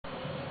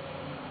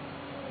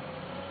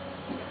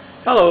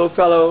Hello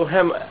fellow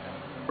ham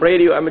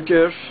radio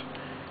amateurs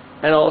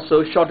and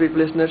also shortwave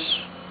listeners.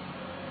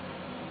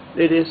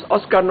 It is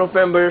Oscar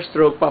November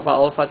stroke Papa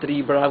Alpha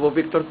 3 Bravo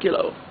Victor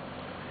Kilo.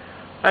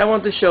 I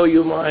want to show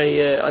you my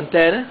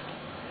antenna.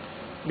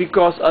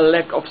 Because a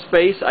lack of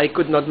space I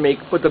could not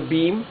put a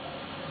beam,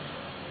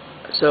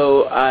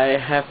 so I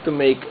have to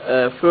make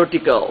a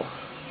vertical.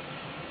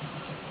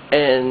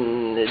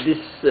 And this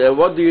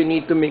what do you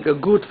need to make a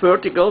good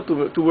vertical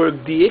to work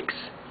DX?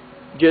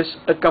 Just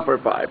a copper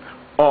pipe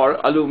or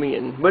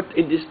aluminum, but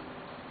in this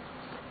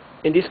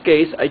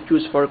case I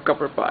choose for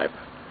copper pipe.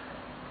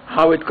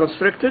 How it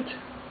constructed?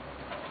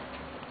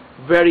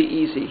 Very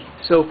easy,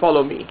 so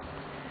follow me.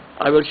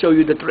 I will show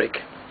you the trick.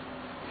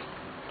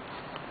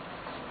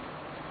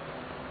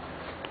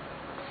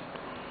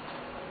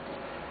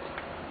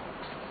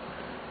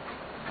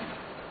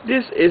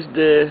 This is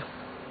the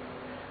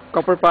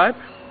copper pipe.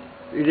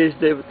 It is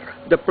the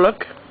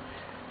plug.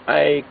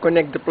 I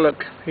connect the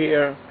plug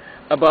here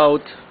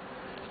about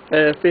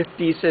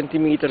 50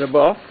 centimeters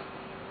above,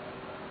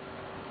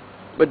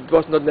 but it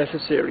was not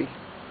necessary.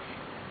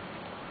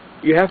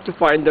 You have to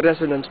find the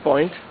resonance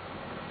point,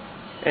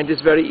 and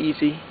it's very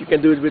easy. You can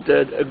do it with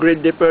a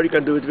grid dipper, you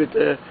can do it with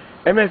a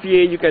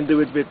MFSK, you can do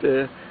it with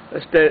a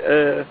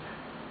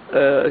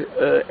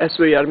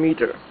SVR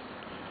meter.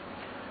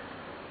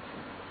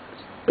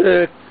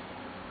 The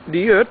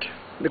earth,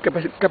 the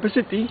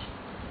capacity,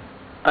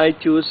 I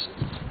choose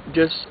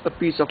just a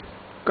piece of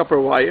copper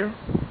wire,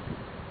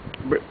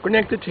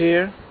 connect it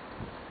here,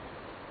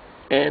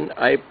 and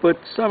I put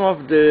some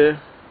of the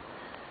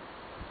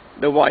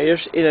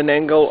wires in an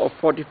angle of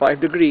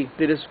 45 degrees.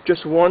 There is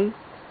just one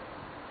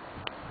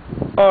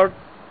or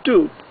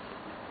two.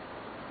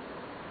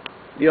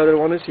 The other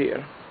one is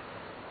here.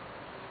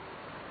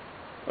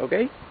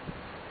 Okay?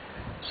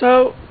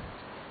 So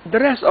the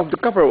rest of the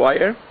copper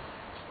wire,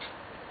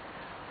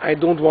 I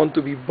don't want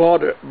to be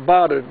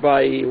bothered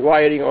by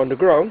wiring on the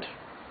ground,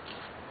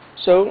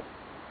 so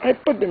I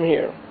put them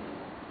here,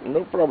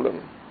 no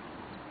problem.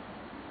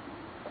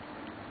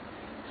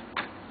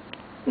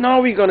 Now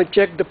we're gonna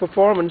check the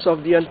performance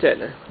of the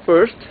antenna.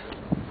 First,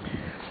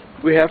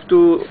 we have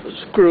to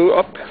screw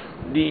up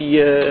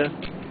the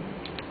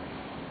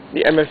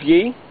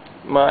MFSK,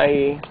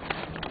 my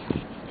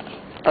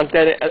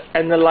antenna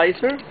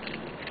analyzer.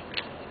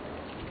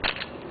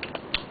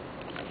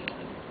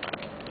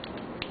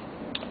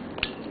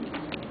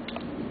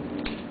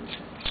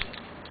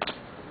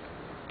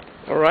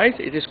 Alright,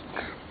 it is,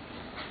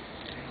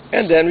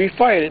 and then we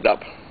fire it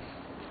up.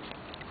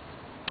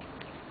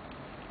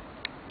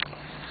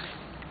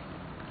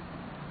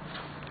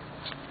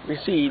 We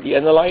see the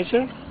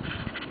analyzer,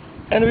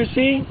 and we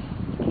see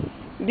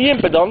the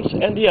impedance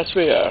and the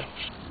SVR.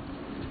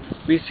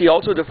 We see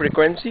also the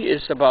frequency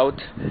is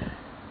about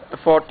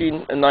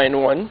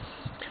 1491.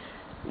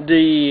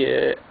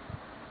 The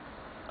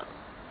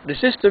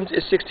resistance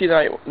is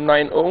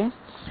 69 ohm.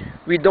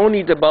 We don't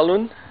need a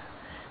balloon,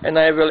 and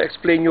I will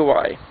explain you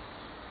why.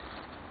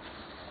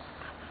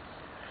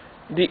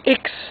 The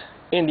X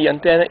in the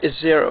antenna is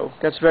 0.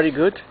 That's very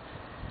good.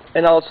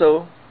 And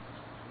also,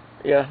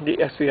 yeah, the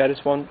SVR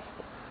is 1,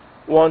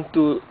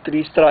 2,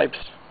 3 stripes.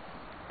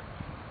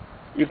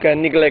 You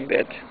can neglect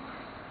that.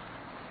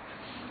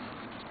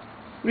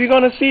 We're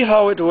gonna see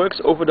how it works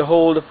over the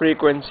whole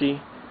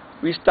frequency.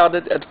 We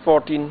started at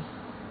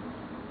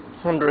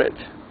 1400.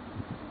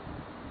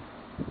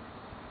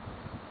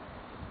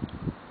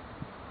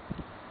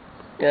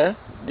 Yeah,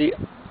 the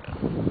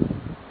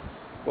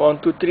 1,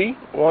 2, 3,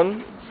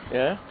 1,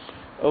 yeah,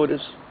 oh,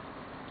 this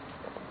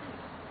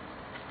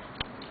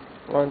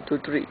 1, 2,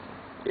 3.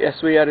 The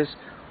SVR is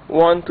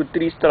 1 to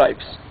 3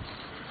 stripes.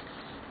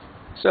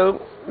 So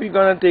we're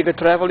gonna take a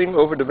traveling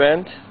over the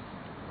band.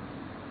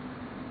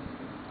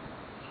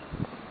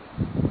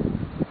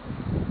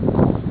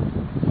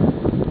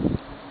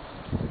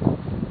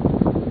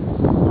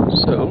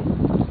 So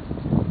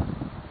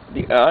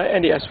the I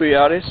and the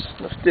SVR is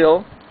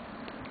still.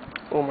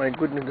 Oh my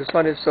goodness, the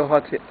sun is so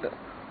hot.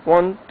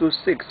 1 to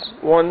 6.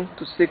 1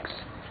 to 6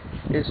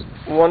 is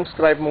 1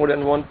 stripe more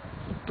than 1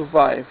 to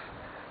 5.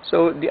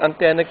 So the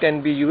antenna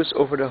can be used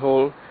over the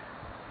whole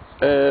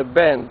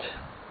band.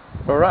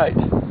 Alright.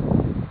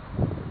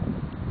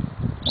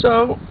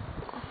 So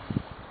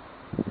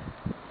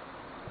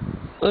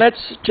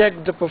let's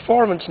check the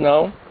performance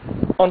now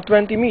on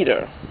 20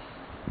 meter.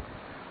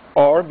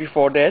 Or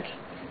before that,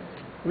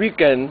 we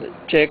can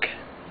check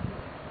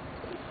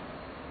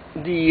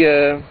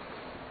the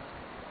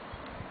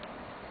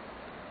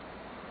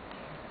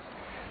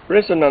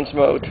resonance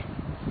mode.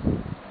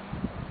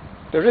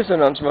 The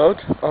resonance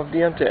mode of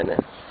the antenna.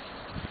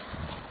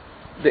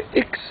 The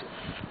X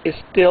is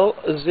still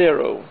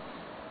 0.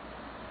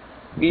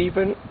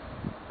 Even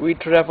we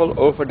travel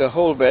over the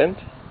whole band,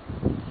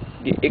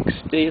 the X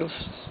still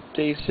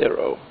stays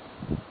 0.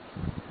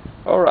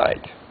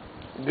 Alright,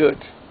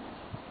 good.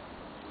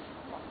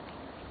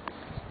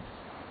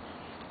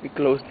 We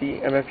close the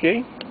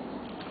MFSK.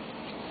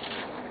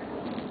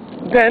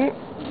 Then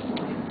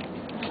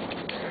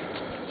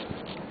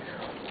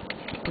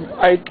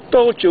I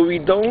told you we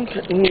don't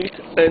need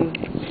a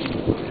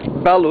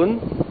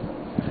balloon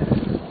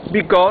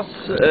because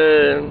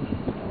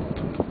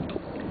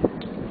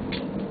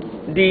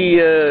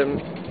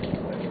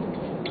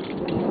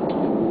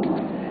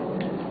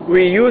we're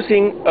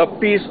using a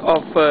piece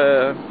of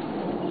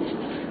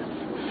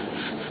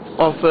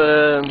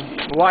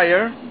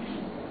wire,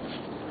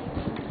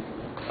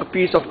 a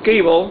piece of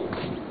cable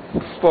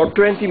for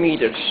 20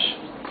 meters.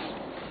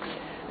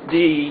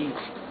 The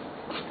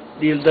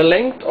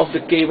length of the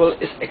cable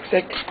is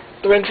exact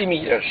 20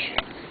 meters.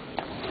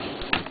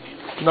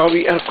 Now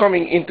we are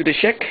coming into the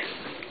shack.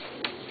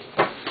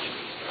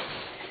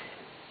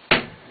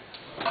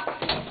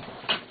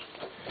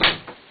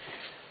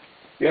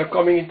 We are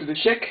coming into the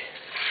shack.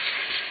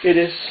 It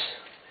is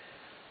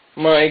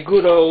my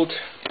good old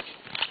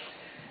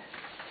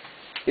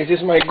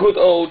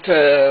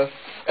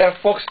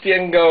Fox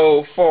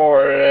Tango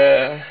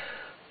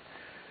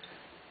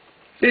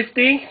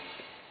 450.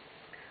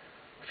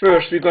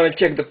 First we're gonna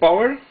check the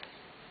power.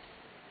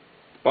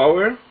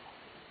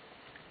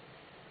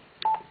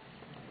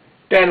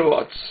 10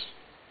 watts.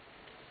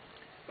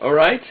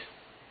 Alright.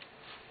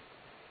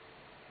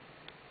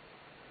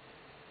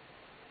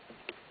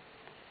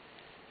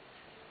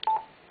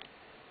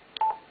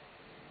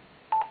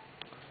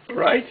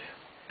 Right.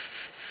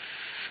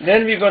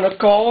 Then we're gonna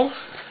call.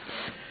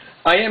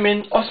 I am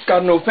in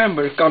Oscar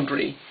November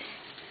country,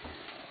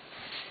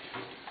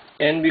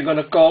 and we're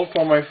gonna call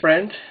for my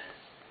friend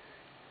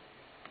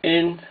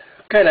in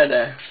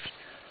Canada.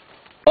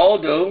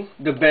 Although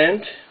the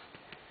band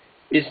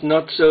is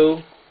not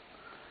so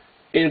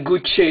in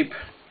good shape,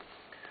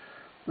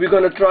 we're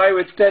gonna try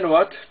with 10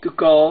 watt to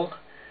call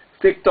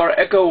Victor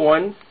Echo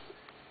 1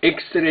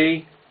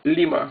 X-ray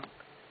Lima.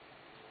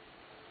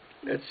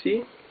 Let's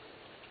see.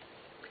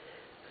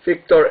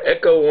 Victor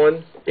Echo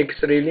 1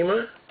 X-ray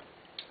Lima.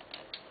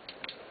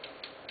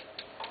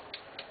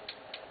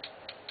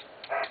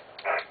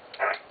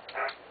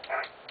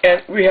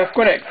 And we have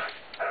connect.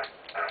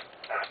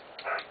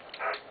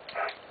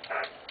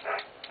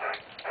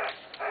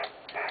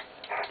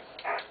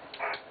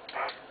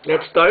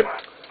 Let's start.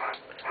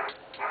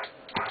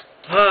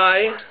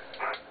 Hi,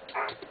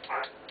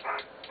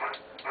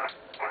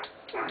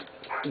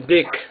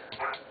 Dick.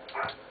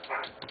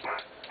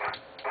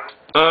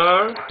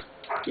 Are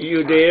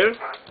you there?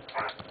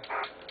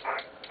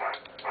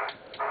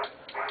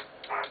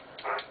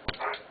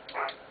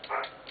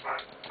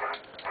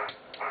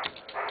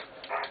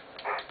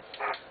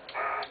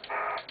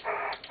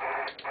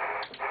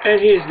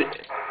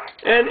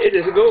 And it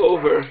is a go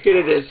over. Here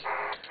it is.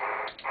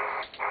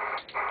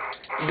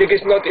 Dick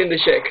is not in the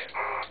shack.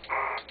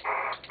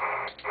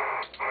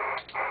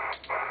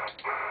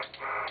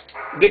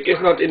 Dick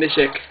is not in the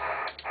shack.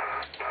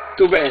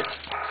 Too bad.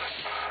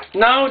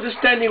 Now the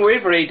standing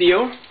wave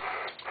radio.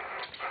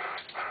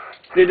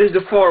 This is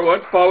the 4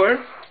 watt power.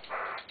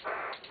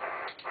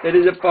 That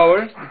is the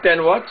power, the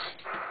 10 watts.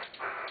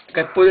 I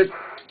can put it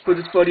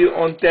for you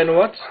on 10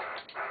 watts.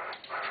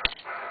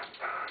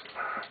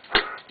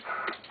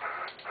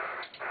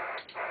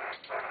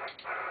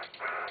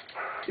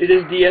 It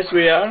is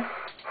DSVR.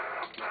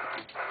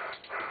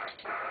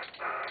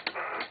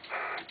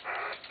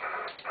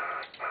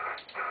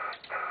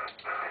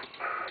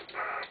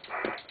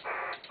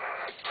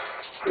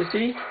 You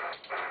see?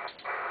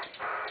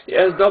 The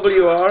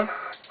SWR.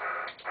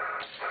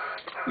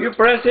 You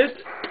press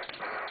it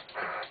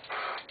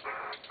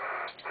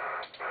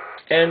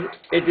and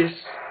it is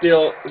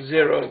still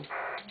 0.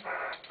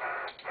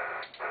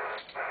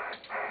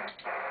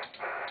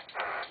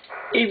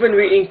 Even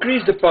we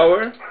increase the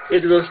power,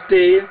 it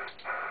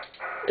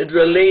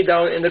will lay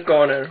down in the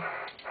corner.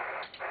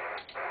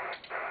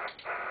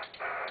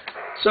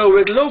 So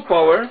with low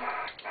power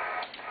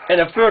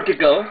and a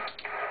vertical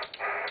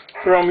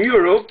from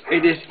Europe,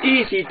 it is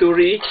easy to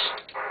reach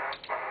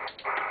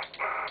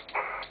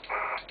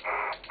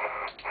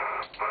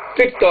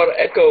Victor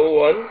Echo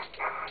 1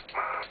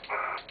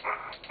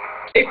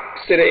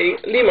 X-ray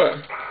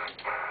Lima.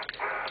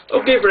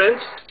 Okay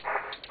friends,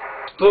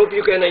 hope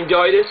you can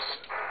enjoy this.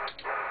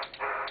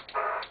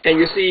 And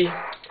you see,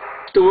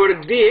 to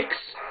work DX,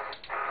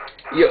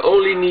 you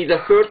only need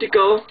a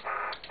vertical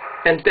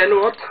and 10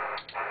 watt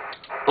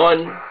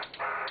on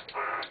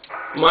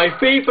my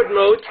favorite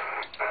mode,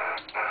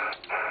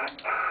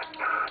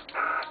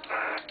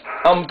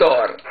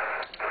 Amtor.